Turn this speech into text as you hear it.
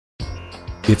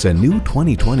It's a new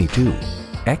 2022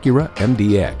 Acura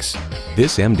MDX.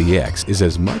 This MDX is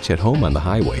as much at home on the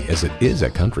highway as it is a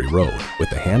country road, with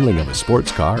the handling of a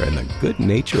sports car and the good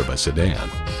nature of a sedan.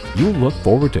 You'll look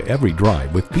forward to every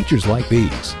drive with features like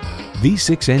these: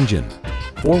 V6 engine,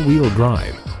 4-wheel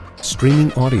drive,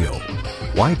 streaming audio,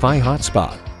 Wi-Fi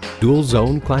hotspot, dual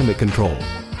zone climate control,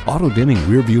 auto-dimming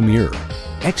rearview mirror,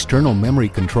 external memory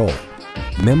control,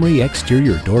 memory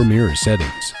exterior door mirror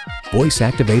settings,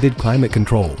 voice-activated climate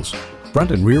controls,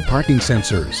 front and rear parking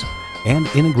sensors, and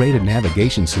integrated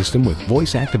navigation system with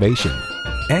voice activation.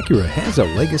 Acura has a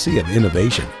legacy of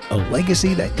innovation, a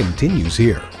legacy that continues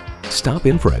here. Stop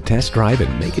in for a test drive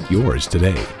and make it yours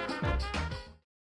today.